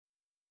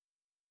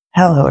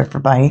Hello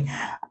everybody,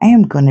 I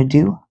am going to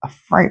do a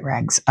Fright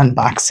Rags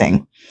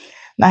unboxing.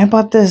 Now I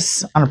bought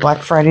this on a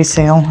Black Friday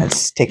sale.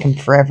 It's taken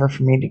forever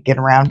for me to get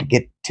around to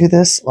get to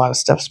this. A lot of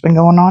stuff's been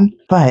going on,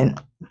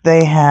 but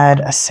they had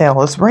a sale. It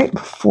was right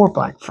before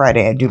Black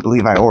Friday, I do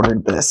believe I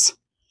ordered this.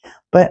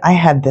 But I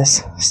had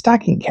this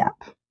stocking cap.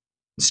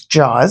 It's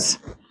Jaws.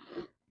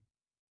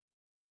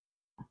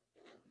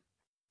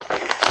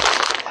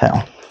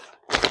 So,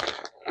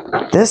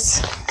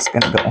 this is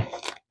going to go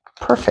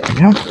perfect, you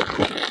know?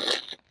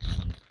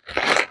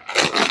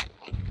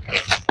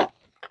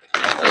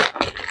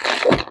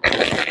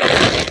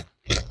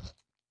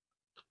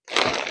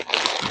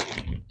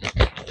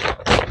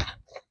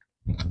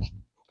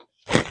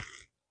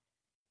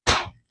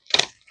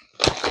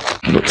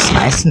 It looks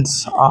nice and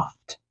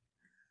soft.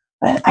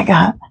 But I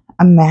got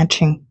a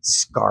matching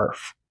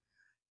scarf.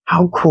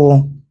 How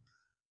cool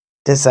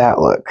does that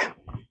look?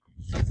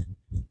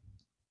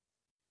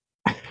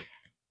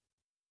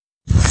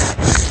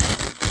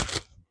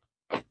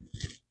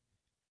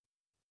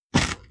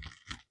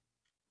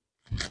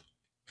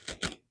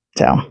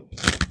 So,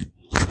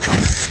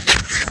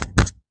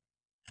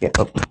 yeah,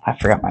 oh, I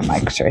forgot my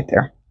mic's right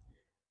there.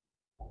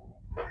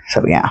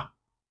 So yeah,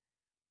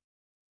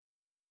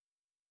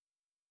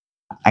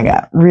 I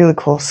got really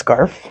cool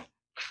scarf.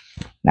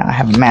 Now I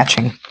have a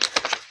matching.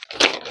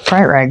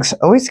 Fright Rags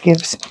always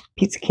gives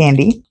pizza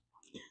candy.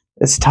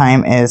 This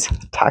time is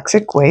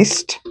toxic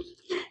waste.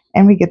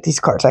 And we get these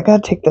cards. I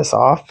gotta take this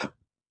off.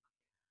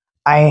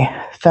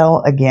 I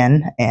fell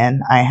again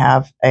and I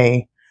have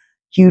a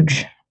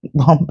huge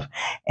lump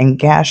and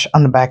gash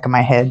on the back of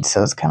my head,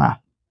 so it's kind of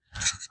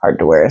hard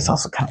to wear. It's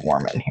also kind of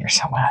warm in here,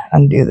 so I'm gonna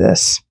undo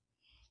this.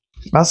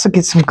 I also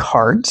get some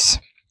cards.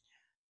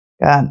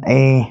 Got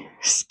a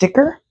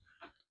sticker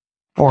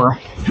for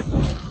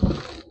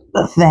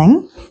the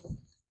thing.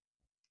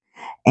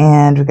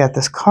 And we got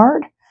this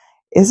card.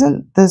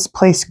 Isn't this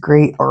place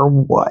great or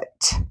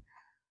what?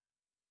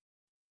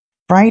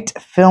 Fright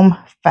film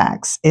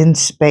facts in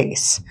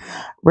space.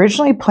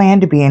 Originally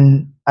planned to be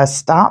in a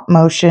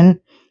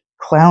stop-motion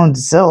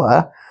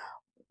Clownzilla,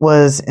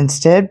 was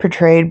instead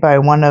portrayed by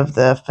one of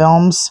the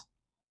film's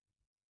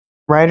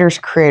writers,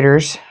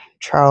 creators,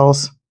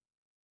 Charles.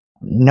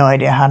 No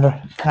idea how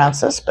to pronounce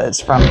this, but it's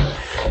from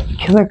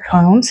Killer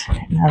Clowns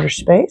in Outer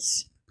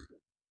Space.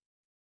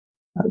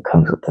 It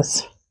comes with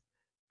this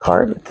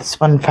card with this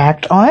fun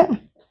fact on it.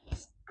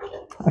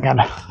 I got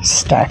a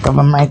stack of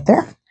them right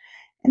there.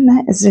 And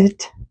that is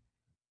it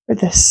for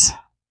this.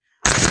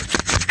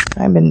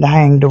 I've been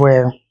dying to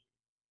wear.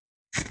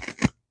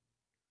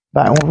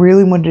 But I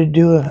really wanted to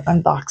do an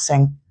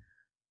unboxing.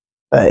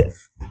 But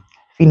if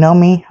you know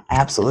me, I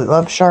absolutely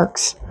love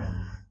sharks.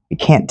 You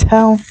can't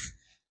tell.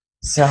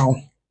 So,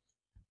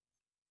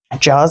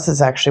 Jaws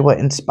is actually what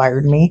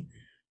inspired me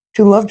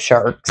to love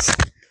sharks.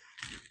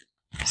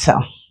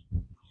 So,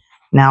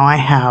 now I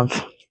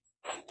have,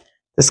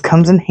 this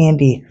comes in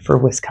handy for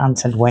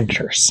Wisconsin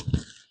winters.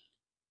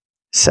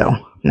 So,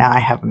 now I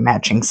have a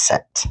matching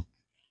set.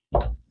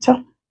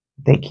 So,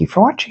 thank you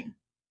for watching.